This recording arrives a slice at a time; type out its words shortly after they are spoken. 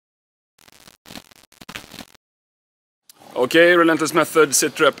Okay, Relentless Method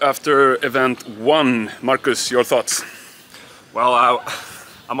sit rep after event 1. Marcus, your thoughts? Well, I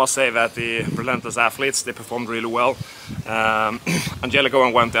must say that the Relentless Athletes, they performed really well. Angelica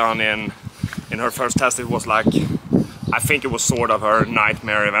went down in her first test. It was like, I think it was sort of her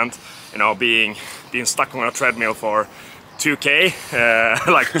nightmare event. You know, being stuck on a treadmill for 2K,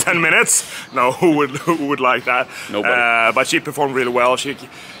 like 10 minutes. No, who would like that? Nobody. But she performed really well. She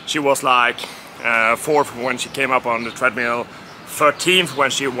was like 4th when she came up on the treadmill, 13th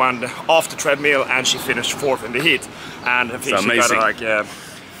when she went off the treadmill, and she finished 4th in the heat. And I think she got like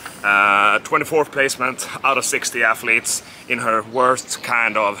 24th placement out of 60 athletes in her worst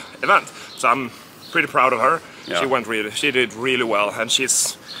kind of event. So I'm pretty proud of her. Yeah. She did really well, and she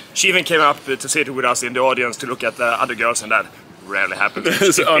even came up to sit with us in the audience to look at the other girls, and that rarely happens.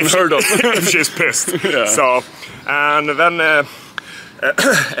 It's unheard of. If she's pissed. Yeah. So, and then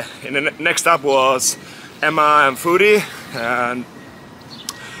next up was Emma and Thuri, and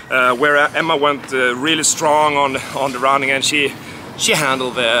where Emma went really strong on the running, and she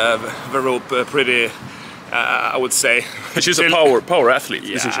handled the rope pretty, I would say. She's a power athlete,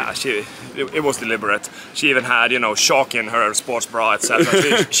 yeah, isn't she? It was deliberate. She even had, you know, shock in her sports bra,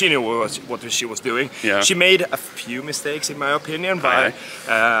 etc. she knew what she was doing. Yeah. She made a few mistakes, in my opinion, but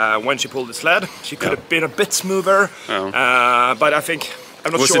when she pulled the sled, she could have been a bit smoother. But I think,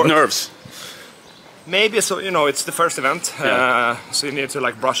 I'm not sure. Was it nerves? Maybe, so, you know, it's the first event, so you need to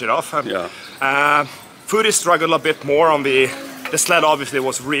like brush it off. And, Thuri struggled a bit more on the sled. Obviously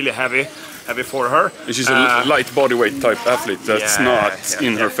was really heavy for her. She's a light bodyweight type athlete. That's not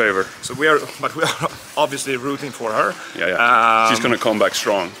in her favor. So we are obviously rooting for her. She's gonna come back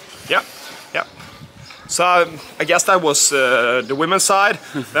strong. Yeah. So I guess that was the women's side.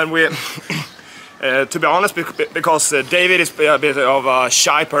 Then we, to be honest, because David is a bit of a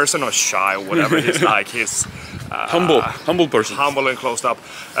shy person, or shy, or whatever he's like. He's humble person. Humble and closed up,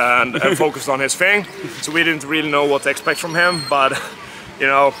 and focused on his thing. So we didn't really know what to expect from him, but you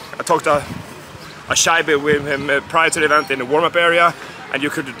know, I talked a shy bit with him prior to the event in the warm-up area, and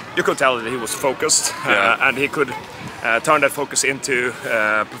you could tell that he was focused, and he could turn that focus into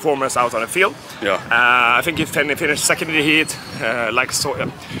performance out on the field. I think he finished second in the heat.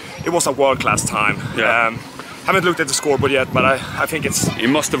 It was a world-class time. Haven't looked at the scoreboard yet, but I think it's. He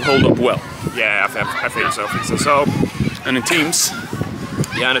must have held up well. Yeah, I think so. So, and in teams.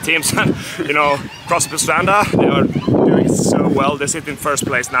 Yeah, and the teams, you know, CrossFit Prestanda, they are doing so well. They sit in first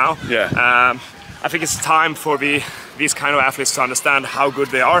place now. I think it's time for these kind of athletes to understand how good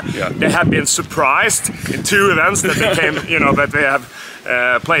they are. They have been surprised in 2 events that they came, you know, that they have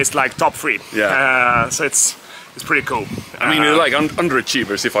placed like top 3. So it's pretty cool. I mean, they're like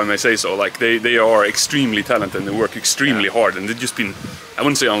underachievers, if I may say so. Like they are extremely talented and they work extremely hard, and they've just been, I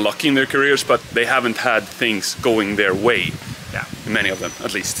wouldn't say unlucky in their careers, but they haven't had things going their way. Many of them,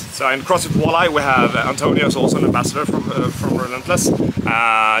 at least. So in CrossFit Walleye, we have Antonia, is also an ambassador from Relentless.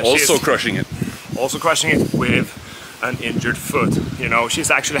 Also crushing it. Also crushing it with an injured foot. You know, she's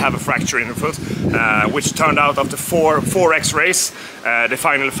actually have a fracture in her foot, which turned out after four X-rays, they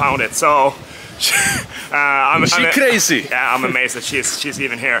finally found it. So. I'm crazy. Yeah, I'm amazed that she's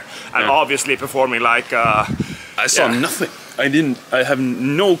even here, and obviously performing like. I saw nothing. I have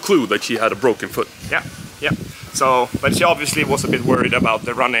no clue that she had a broken foot. Yeah. So, but she obviously was a bit worried about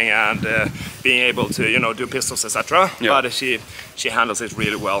the running and being able to, you know, do pistols, etc. But she handles it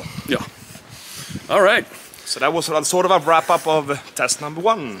really well. Yeah. All right. So that was sort of a wrap up of test number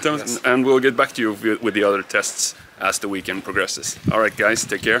 1. And we'll get back to you with the other tests as the weekend progresses. All right, guys,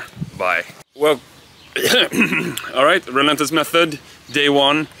 take care. Bye. Well, all right, Relentless Method, day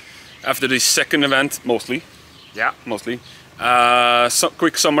 1, after the second event, mostly. Yeah. Mostly.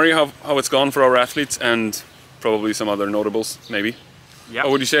 Quick summary of how it's gone for our athletes, and probably some other notables, maybe. Yeah.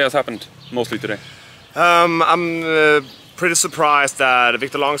 What would you say has happened mostly today? I'm pretty surprised that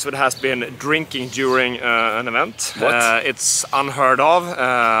Victor Longsford has been drinking during an event. What? It's unheard of.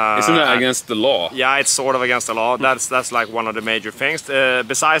 Isn't that against the law? Yeah, it's sort of against the law. That's like one of the major things.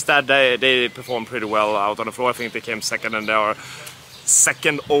 Besides that, they performed pretty well out on the floor. I think they came second, and they are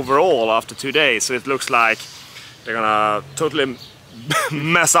second overall after 2 days. So it looks like they're gonna totally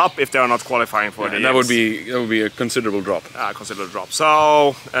mess up if they are not qualifying for the that would be a considerable drop. Considerable drop.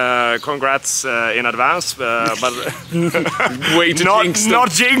 So congrats in advance, but way to not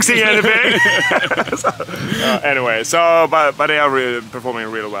jinxing anything. Anyway, so but they are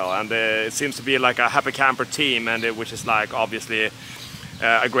performing really well, and it seems to be like a happy camper team, and which is like obviously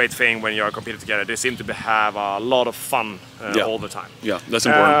a great thing when you are competing together. They seem to have a lot of fun all the time. Yeah, that's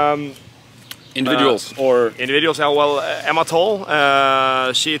important. Individuals or individuals? Well, Emma Toll,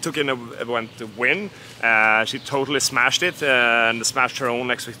 she took in went to win. She totally smashed it and smashed her own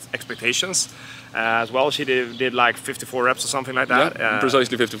expectations as well. She did like 54 reps or something like that. Yeah,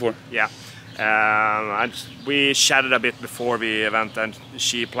 precisely 54. Yeah. And we chatted a bit before the event, and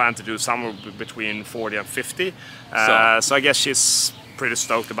she planned to do somewhere between 40 and 50. So I guess she's pretty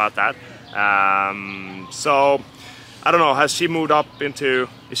stoked about that. So I don't know. Has she moved up into?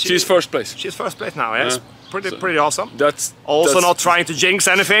 She's first place. She's first place now. Yes, pretty awesome. That's not trying to jinx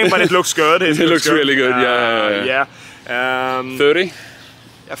anything, but it looks good. It looks really good. Yeah. 30.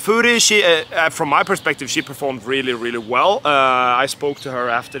 Thuri, she, from my perspective, she performed really well. I spoke to her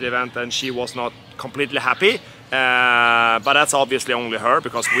after the event, and she was not completely happy. But that's obviously only her,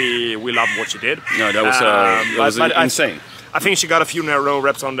 because we loved what she did. No, that was insane. I think she got a few narrow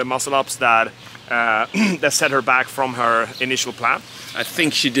reps on the muscle ups that that set her back from her initial plan. I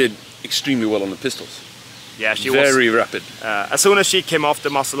think she did extremely well on the pistols. Yeah, she was very was rapid. As soon as she came off the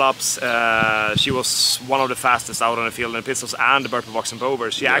muscle ups, she was one of the fastest out on the field in the pistols and the burpee box and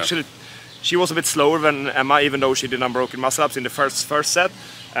overs. She was a bit slower than Emma, even though she did unbroken muscle ups in the first set,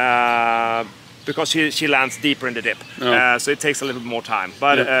 because she lands deeper in the dip. So it takes a little bit more time.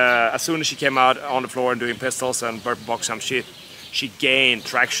 But as soon as she came out on the floor and doing pistols and burpee box jumps, she gained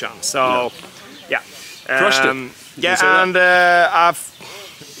traction. So crushed it. Yeah, and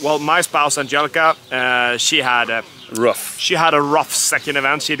well, my spouse Angelica, she had a rough second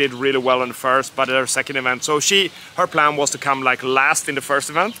event. She did really well in the first, but her second event, so her plan was to come like last in the first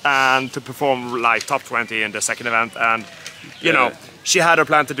event and to perform like top 20 in the second event. And you know, she had her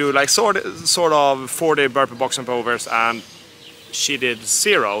plan to do like sort of 40 burpee box and overs, and she did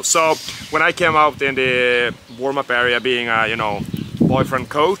 0. So when I came out in the warm-up area, being a boyfriend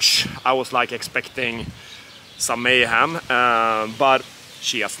coach, I was like expecting some mayhem, but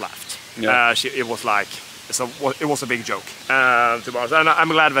she just laughed. Yeah. It was like it was a big joke, to be honest. And I'm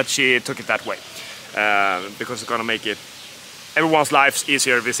glad that she took it that way, because it's gonna make everyone's lives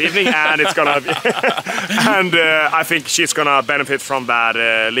easier this evening, and it's gonna be and I think she's gonna benefit from that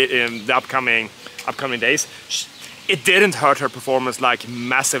in the upcoming days. It didn't hurt her performance like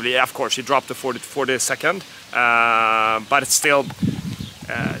massively. Of course, she dropped the 42nd, but it's still.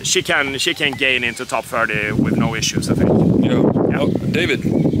 She can gain into top 30 with no issues, I think. Yeah. Oh, David.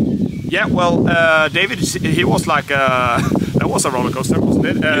 Yeah, well, David, he was like that was a roller coaster, wasn't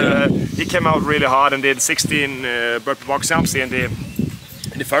it? He came out really hard and did 16 burpee box jumps in the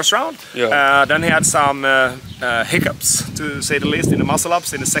first round. Yeah. Then he had some hiccups, to say the least, in the muscle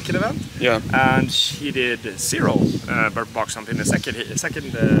ups in the second event. Yeah. And he did 0 burpee box jump in the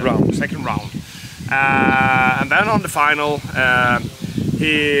second round. And then on the final.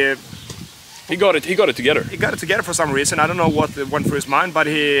 He got it together. He got it together for some reason. I don't know what went through his mind, but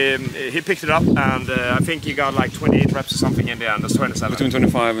he picked it up, and I think he got like 28 reps or something in the end. That's 27. Between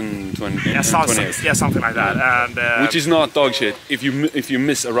 25 and 20. Yeah, 28. Yeah, something like that. And which is not dog shit if you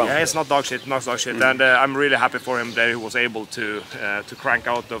miss a round. Yeah, it's not dog shit. And I'm really happy for him that he was able to crank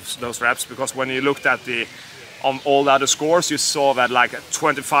out those reps, because when you looked at on all the other scores, you saw that like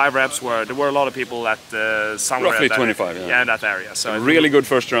 25 reps there were a lot of people at somewhere roughly at that, 25, in that area. So really good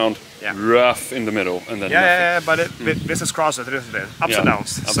first round, yeah. Rough in the middle, and then but this is CrossFit, isn't it? Ups and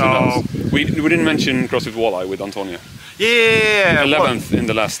downs. Ups and downs. We didn't mention CrossFit Walleye with Antonia. Yeah. 11th in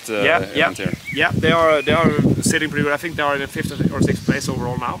the last event here. Yeah, they are sitting pretty good. I think they are in the 5th or 6th place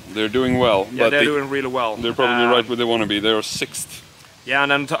overall now. They're doing well. Yeah, they're doing really well. They're probably right where they want to be. They're 6th. Yeah,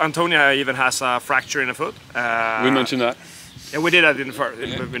 and then Antonia even has a fracture in the foot. We mentioned that. Yeah, we did that in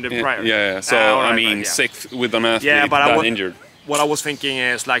the prior. Yeah. So I mean, 6th with an athlete that injured. What I was thinking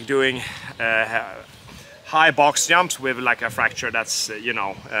is like doing high box jumps with like a fracture. That's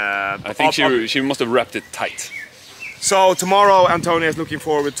I think she must have wrapped it tight. So tomorrow, Antonia is looking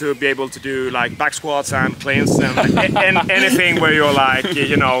forward to be able to do like back squats and cleans and anything where you're like,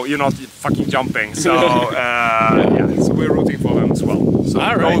 you're not fucking jumping. So so we're rooting for them as well. So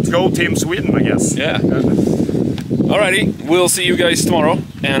go Team Sweden, I guess. Yeah. Alrighty, we'll see you guys tomorrow,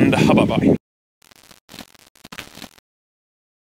 and bye bye.